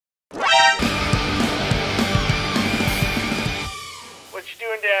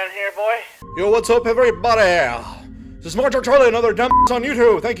doing down here, boy? Yo, what's up, everybody? This is MartinsharkCharlie, another dumb on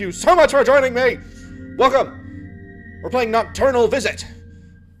YouTube. Thank you so much for joining me. Welcome. We're playing Nocturnal Visit.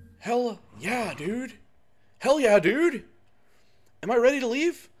 Hell yeah, dude. Hell yeah, dude. Am I ready to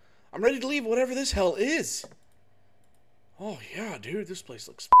leave? I'm ready to leave whatever this hell is. Oh yeah, dude, this place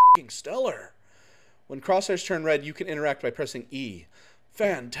looks f***ing stellar. When crosshairs turn red, you can interact by pressing E.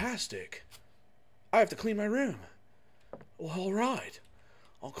 Fantastic. I have to clean my room. Well, alright.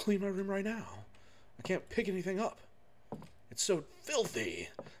 I'll clean my room right now. I can't pick anything up. It's so filthy.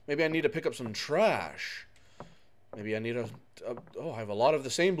 Maybe I need to pick up some trash. Maybe I need oh, I have a lot of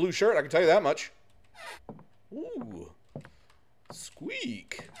the same blue shirt, I can tell you that much. Ooh.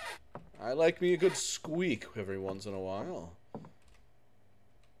 Squeak. I like me a good squeak every once in a while.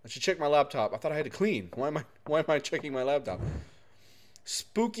 I should check my laptop. I thought I had to clean. Why am I checking my laptop?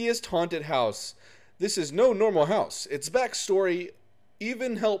 Spookiest haunted house. This is no normal house. Its backstory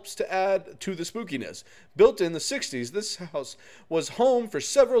even helps to add to the spookiness. Built in the 60s, this house was home for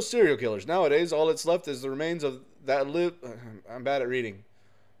several serial killers. Nowadays, all it's left is the remains of that live. I'm bad at reading.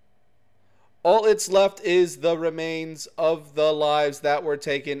 All it's left is the remains of the lives that were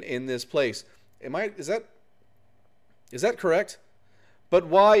taken in this place. Is that correct? But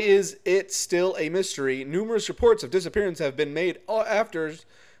why is it still a mystery? Numerous reports of disappearance have been made after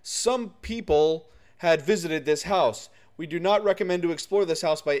some people had visited this house. We do not recommend to explore this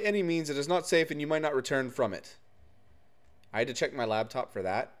house by any means. It is not safe and you might not return from it. I had to check my laptop for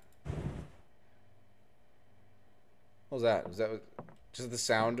that. What was that? Was that just the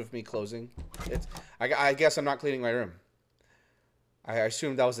sound of me closing? I guess I'm not cleaning my room. I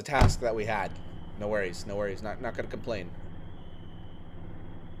assumed that was the task that we had. No worries, no worries. Not gonna complain.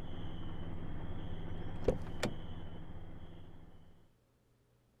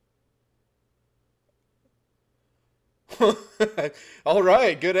 All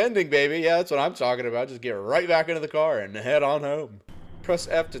right, good ending, baby. Yeah, that's what I'm talking about. Just get right back into the car and head on home. Press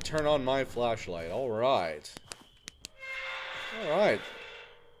F to turn on my flashlight. All right. All right.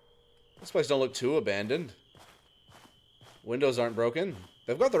 This place don't look too abandoned. Windows aren't broken.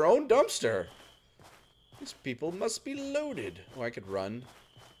 They've got their own dumpster. These people must be loaded. Oh, I could run.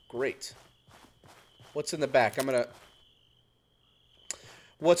 Great. What's in the back?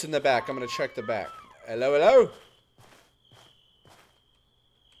 What's in the back? I'm gonna check the back. Hello, hello?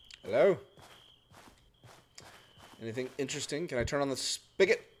 Hello? Anything interesting? Can I turn on the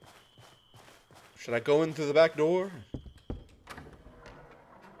spigot? Should I go in through the back door?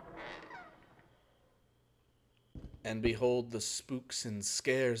 And behold the spooks and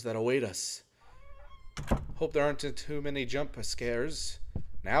scares that await us. Hope there aren't too many jump scares.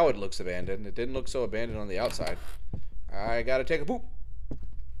 Now it looks abandoned. It didn't look so abandoned on the outside. I gotta take a poop.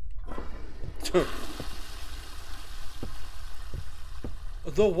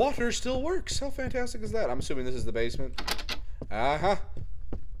 The water still works. How fantastic is that? I'm assuming this is the basement. Uh-huh.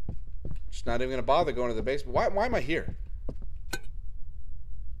 Just not even gonna bother going to the basement. Why am I here?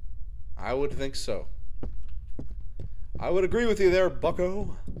 I would think so. I would agree with you there,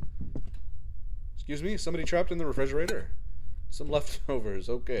 bucko. Excuse me? Somebody trapped in the refrigerator? Some leftovers.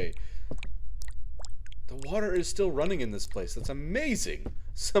 Okay. The water is still running in this place. That's amazing.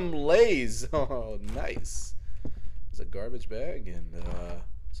 Some Lays. Oh, nice. There's a garbage bag and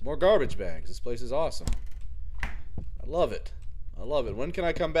some more garbage bags. This place is awesome. I love it. I love it. When can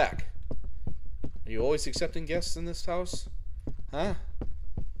I come back? Are you always accepting guests in this house? Huh?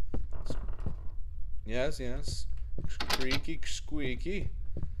 Yes, yes. Creaky, squeaky.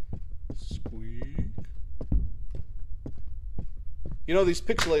 Squeak. You know, these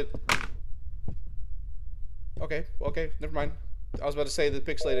pixelated... Okay, never mind. I was about to say the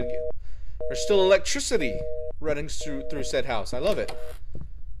pixelated... There's still electricity running through said house. I love it.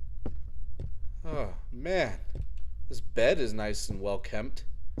 Oh, man. This bed is nice and well kept.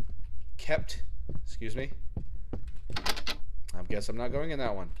 Excuse me. I guess I'm not going in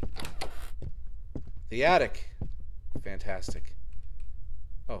that one. The attic. Fantastic.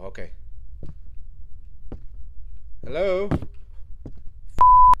 Oh, okay. Hello?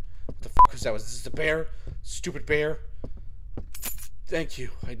 What the fuck was that? Was this a bear? Stupid bear? Thank you.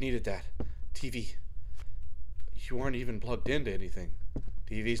 I needed that. TV. You aren't even plugged into anything.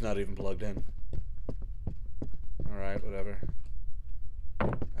 TV's not even plugged in. Alright, whatever.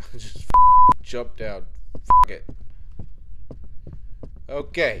 I just jumped out. It.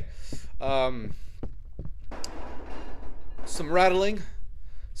 Okay. Some rattling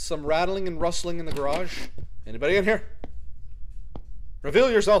and rustling in the garage. Anybody in here? Reveal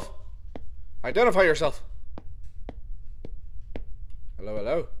yourself. Identify yourself. Hello,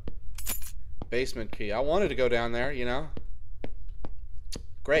 hello. Basement key. I wanted to go down there, you know.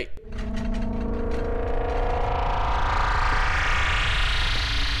 Great.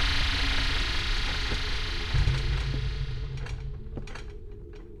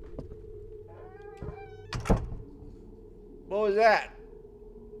 What was that?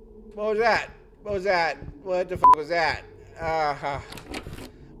 What was that? What was that? What the fuck was that?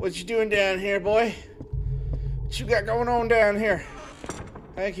 What you doing down here, boy? What you got going on down here?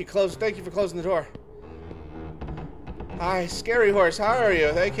 Thank you for closing the door. Hi, Scary Horse. How are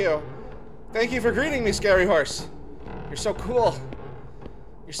you? Thank you. Thank you for greeting me, Scary Horse. You're so cool.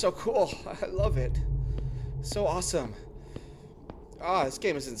 You're so cool. I love it. So awesome. This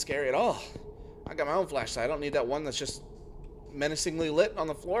game isn't scary at all. I got my own flashlight. I don't need that one that's just menacingly lit on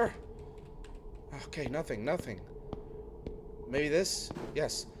the floor. Okay, nothing. Maybe this?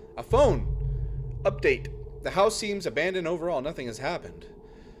 Yes. A phone. Update. The house seems abandoned overall. Nothing has happened.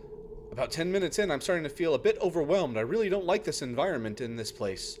 About 10 minutes in, I'm starting to feel a bit overwhelmed. I really don't like this environment in this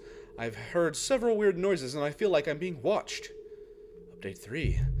place. I've heard several weird noises, and I feel like I'm being watched. Update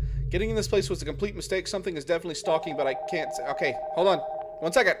 3. Getting in this place was a complete mistake. Something is definitely stalking, but I can't say. Okay, hold on.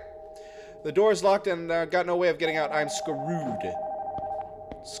 1 second. The door is locked, and got no way of getting out. I'm screwed.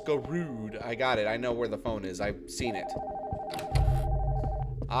 Screwed. I got it. I know where the phone is. I've seen it.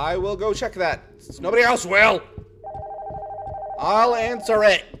 I will go check that. Nobody else will. I'll answer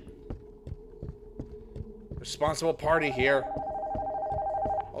it. Responsible party here.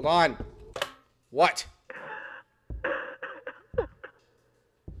 Hold on. What?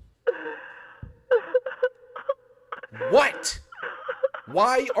 What?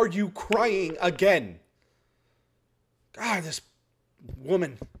 Why are you crying again? God, this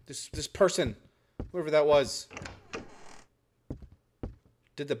woman, this person, whoever that was.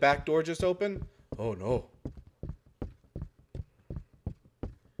 Did the back door just open? Oh no.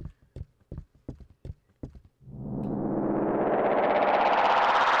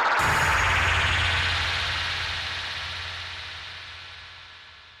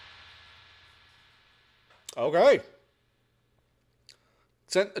 Okay.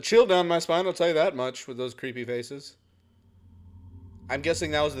 Sent a chill down my spine, I'll tell you that much, with those creepy faces. I'm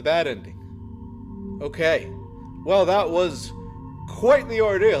guessing that was the bad ending. Okay. Well, that was quite the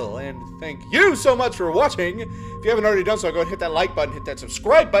ordeal, and thank you so much for watching. If you haven't already done so, go ahead and hit that like button, hit that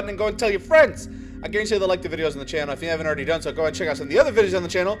subscribe button, and go and tell your friends. I guarantee they'll like the videos on the channel. If you haven't already done so, go ahead and check out some of the other videos on the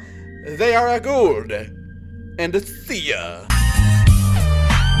channel. They are good. And see ya.